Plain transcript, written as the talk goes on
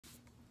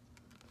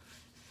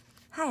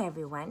Hi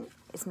everyone,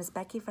 it's Miss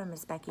Becky from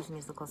Miss Becky's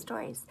Musical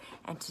Stories,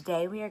 and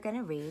today we are going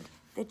to read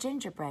The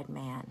Gingerbread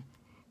Man.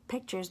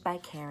 Pictures by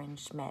Karen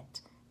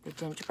Schmidt. The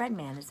Gingerbread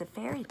Man is a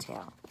fairy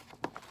tale.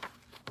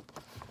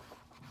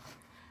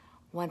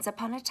 Once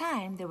upon a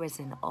time, there was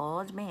an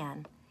old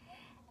man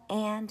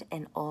and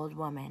an old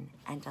woman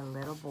and a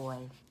little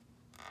boy.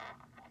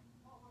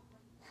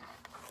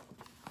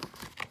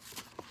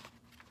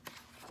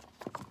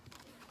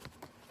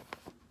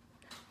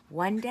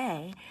 One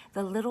day,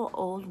 the little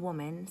old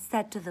woman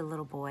said to the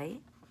little boy,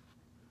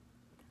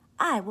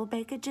 "I will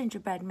bake a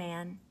gingerbread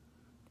man."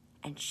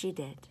 And she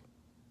did.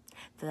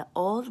 The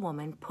old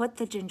woman put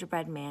the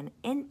gingerbread man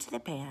into the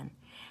pan,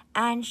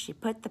 and she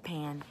put the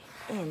pan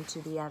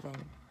into the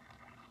oven.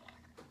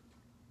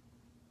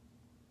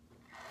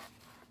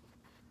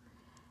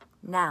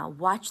 "Now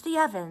watch the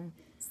oven,"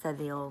 said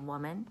the old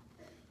woman,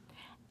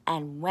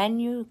 "and when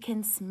you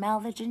can smell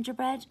the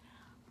gingerbread,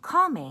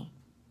 call me.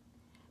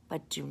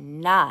 But do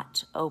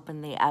not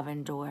open the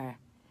oven door."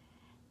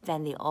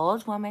 Then the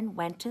old woman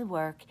went to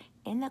work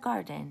in the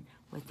garden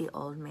with the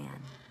old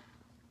man.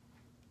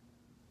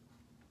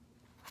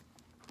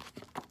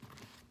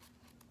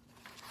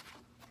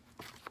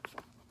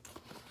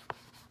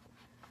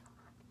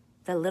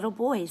 The little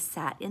boy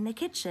sat in the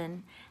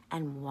kitchen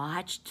and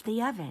watched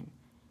the oven.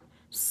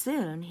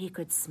 Soon he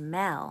could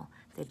smell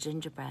the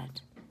gingerbread.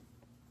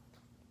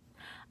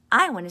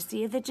 "I want to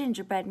see if the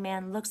gingerbread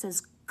man looks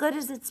as good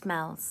as it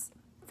smells,"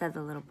 said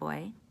the little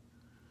boy.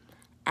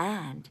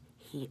 And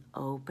he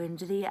opened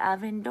the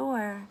oven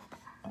door.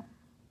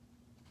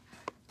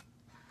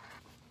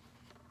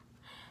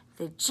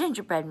 The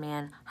gingerbread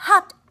man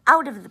hopped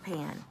out of the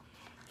pan.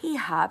 He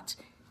hopped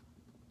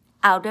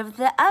out of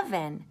the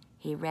oven.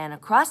 He ran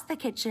across the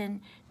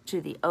kitchen to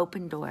the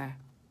open door.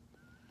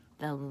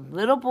 The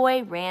little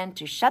boy ran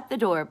to shut the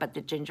door, but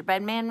the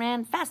gingerbread man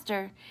ran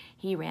faster.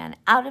 He ran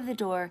out of the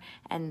door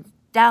and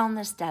down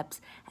the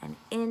steps and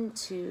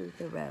into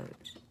the road.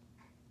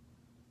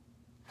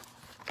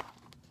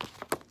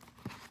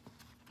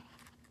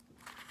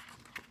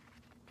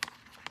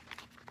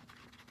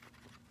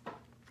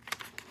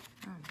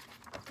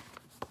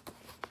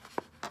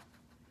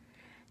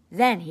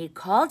 Then he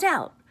called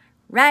out,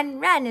 "Run,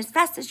 run as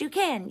fast as you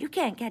can. You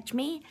can't catch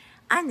me.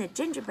 I'm the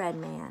gingerbread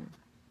man."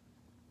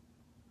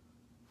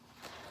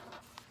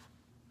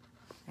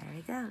 There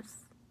he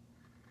goes.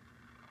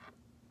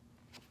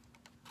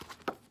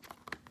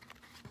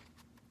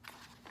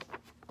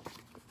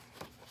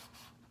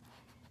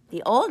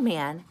 The old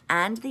man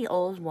and the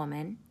old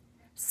woman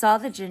saw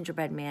the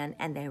gingerbread man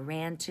and they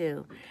ran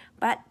too,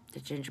 but the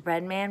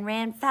gingerbread man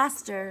ran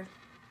faster.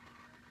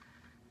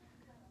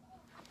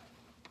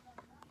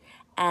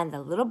 And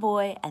the little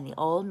boy and the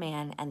old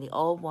man and the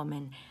old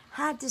woman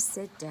had to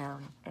sit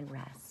down and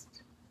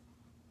rest.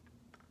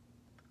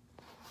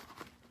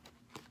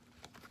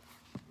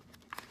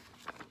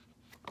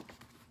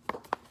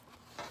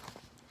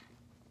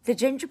 The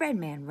gingerbread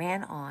man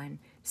ran on.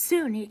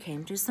 Soon he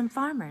came to some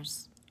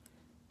farmers.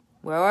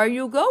 "Where are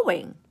you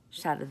going?"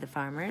 shouted the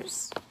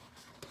farmers.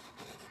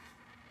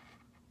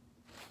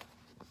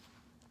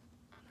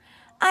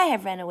 "I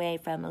have run away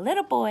from a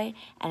little boy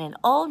and an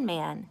old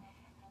man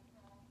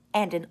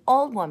and an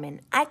old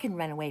woman. I can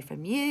run away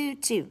from you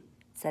too,"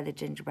 said the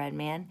gingerbread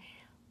man.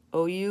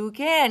 "Oh, you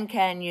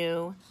can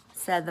you?"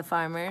 said the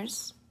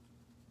farmers.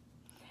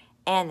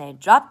 And they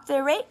dropped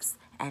their rakes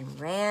and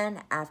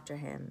ran after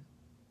him.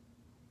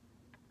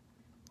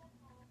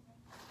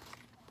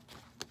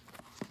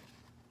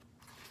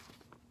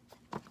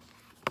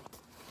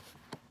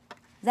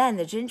 Then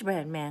the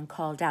gingerbread man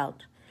called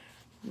out,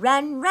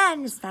 "Run,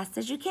 run as fast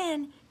as you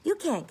can. You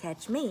can't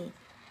catch me.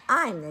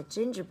 I'm the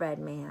gingerbread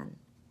man."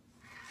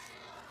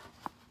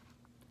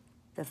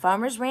 The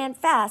farmers ran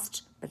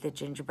fast, but the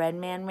gingerbread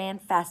man ran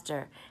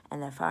faster,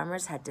 and the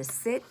farmers had to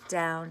sit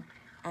down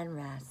and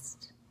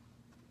rest.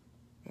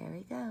 There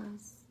he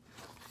goes.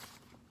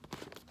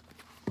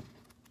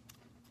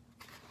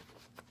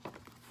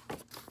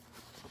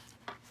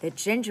 The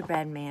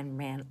gingerbread man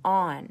ran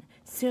on.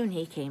 Soon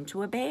he came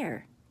to a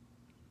bear.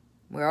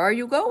 "Where are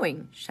you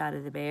going?"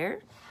 shouted the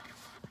bear.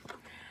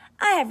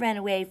 "I have run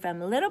away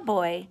from a little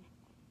boy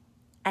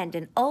and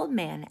an old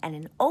man and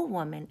an old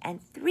woman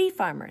and 3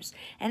 farmers,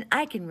 and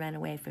I can run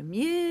away from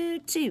you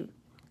too,"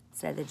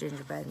 said the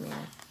gingerbread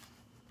man.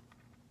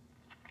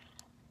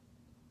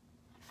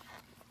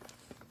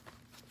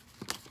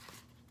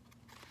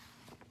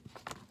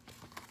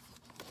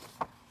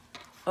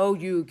 "Oh,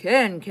 you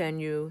can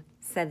you?"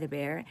 said the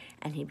bear,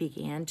 and he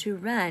began to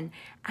run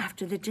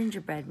after the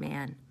gingerbread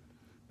man.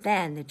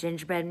 Then the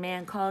gingerbread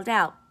man called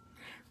out,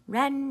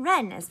 "Run,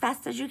 run as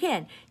fast as you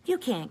can. You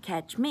can't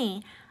catch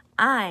me.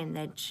 I'm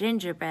the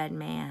gingerbread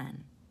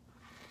man."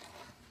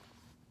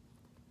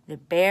 The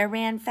bear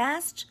ran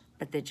fast,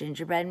 but the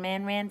gingerbread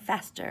man ran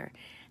faster,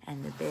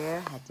 and the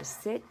bear had to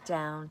sit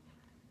down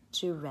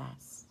to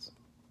rest.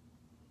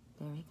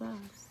 There he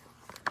goes.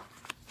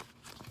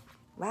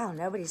 Wow,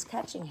 nobody's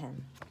catching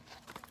him.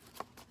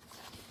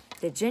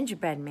 The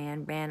gingerbread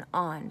man ran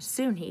on.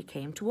 Soon he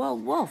came to a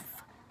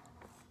wolf.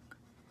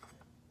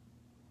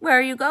 "Where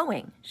are you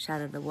going?"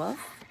 shouted the wolf.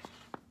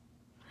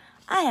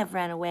 "I have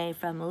run away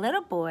from a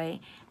little boy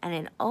and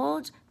an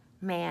old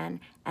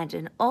man and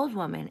an old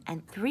woman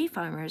and 3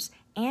 farmers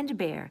and a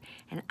bear,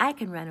 and I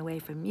can run away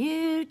from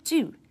you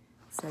too,"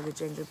 said the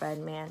gingerbread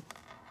man.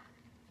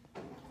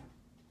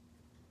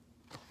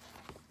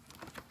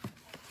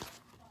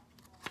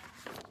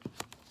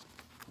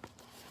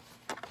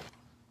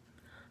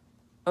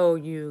 "Oh,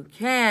 you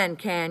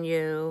can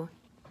you?"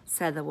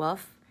 said the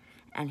wolf,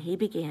 and he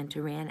began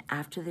to run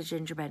after the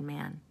gingerbread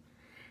man.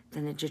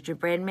 Then the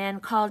gingerbread man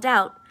called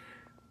out,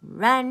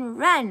 "Run,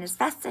 run, as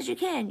fast as you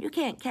can. You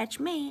can't catch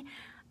me.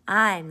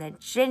 I'm the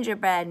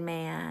gingerbread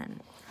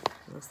man."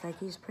 Looks like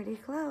he's pretty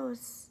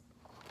close.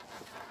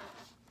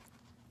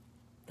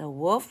 The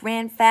wolf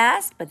ran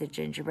fast, but the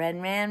gingerbread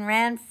man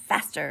ran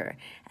faster,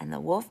 and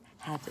the wolf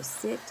had to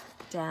sit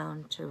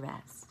down to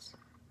rest.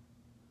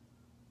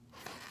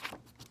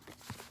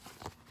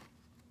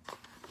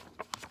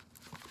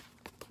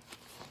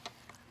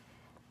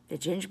 The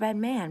gingerbread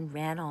man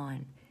ran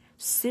on.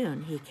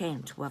 Soon he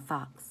came to a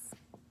fox.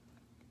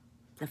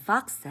 The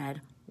fox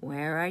said,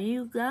 "Where are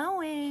you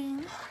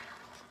going?"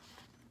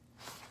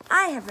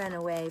 "I have run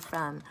away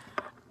from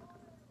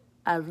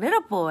a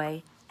little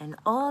boy, an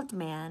old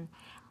man,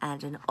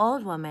 and an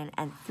old woman,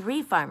 and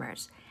 3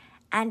 farmers,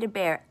 and a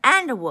bear,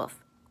 and a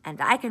wolf, and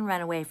I can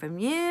run away from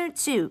you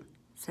too,"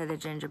 said the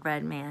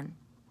gingerbread man.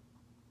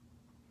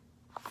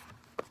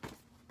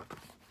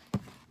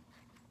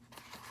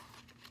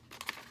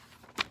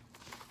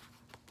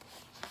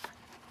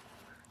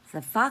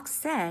 The fox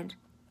said,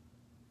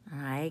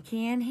 "I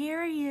can't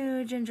hear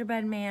you,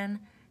 gingerbread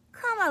man.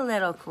 Come a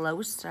little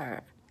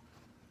closer."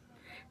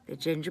 The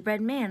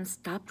gingerbread man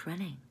stopped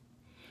running.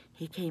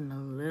 He came a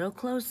little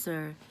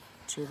closer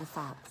to the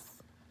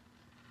fox.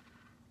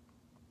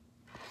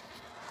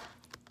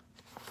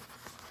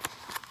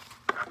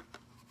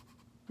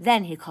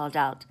 Then he called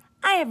out,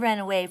 "I have run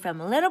away from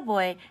a little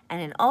boy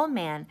and an old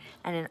man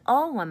and an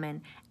old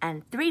woman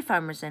and 3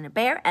 farmers and a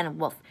bear and a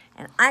wolf,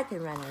 and I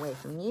can run away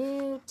from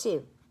you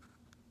too."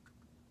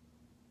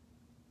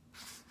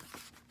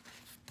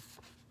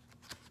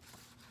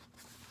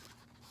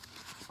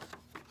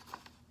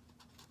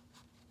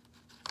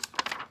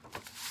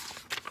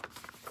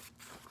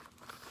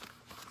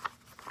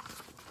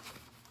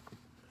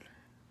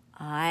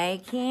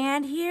 "I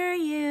can't hear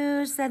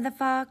you," said the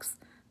fox.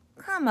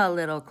 "Come a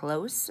little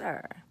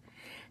closer."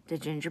 The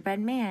gingerbread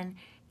man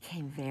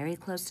came very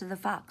close to the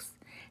fox.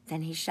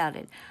 Then he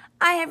shouted,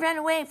 "I have run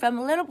away from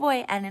a little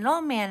boy and an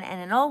old man and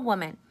an old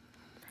woman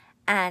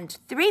and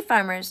 3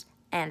 farmers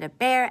and a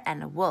bear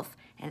and a wolf,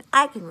 and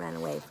I can run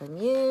away from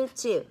you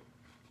too."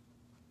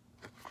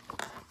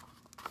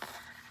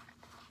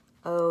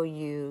 "Oh,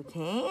 you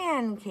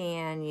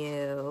can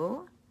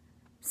you?"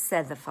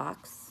 said the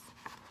fox.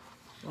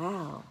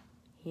 Wow,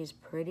 he's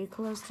pretty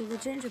close to the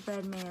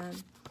gingerbread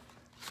man.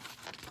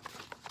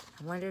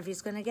 I wonder if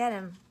he's going to get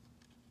him.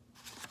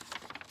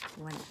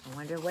 I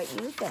wonder what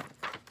you think.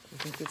 You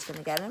think he's going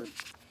to get him?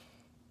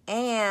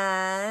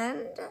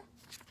 And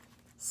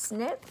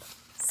snip,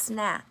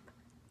 snap.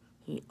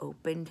 He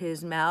opened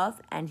his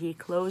mouth and he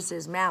closed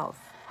his mouth.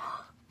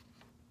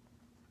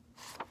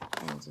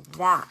 And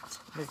that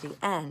was the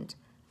end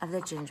of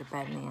the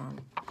gingerbread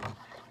man.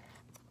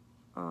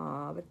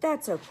 Aw, but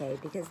that's okay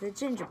because the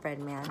gingerbread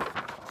man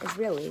is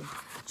really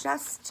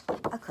just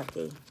a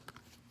cookie.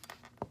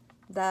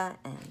 The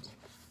end.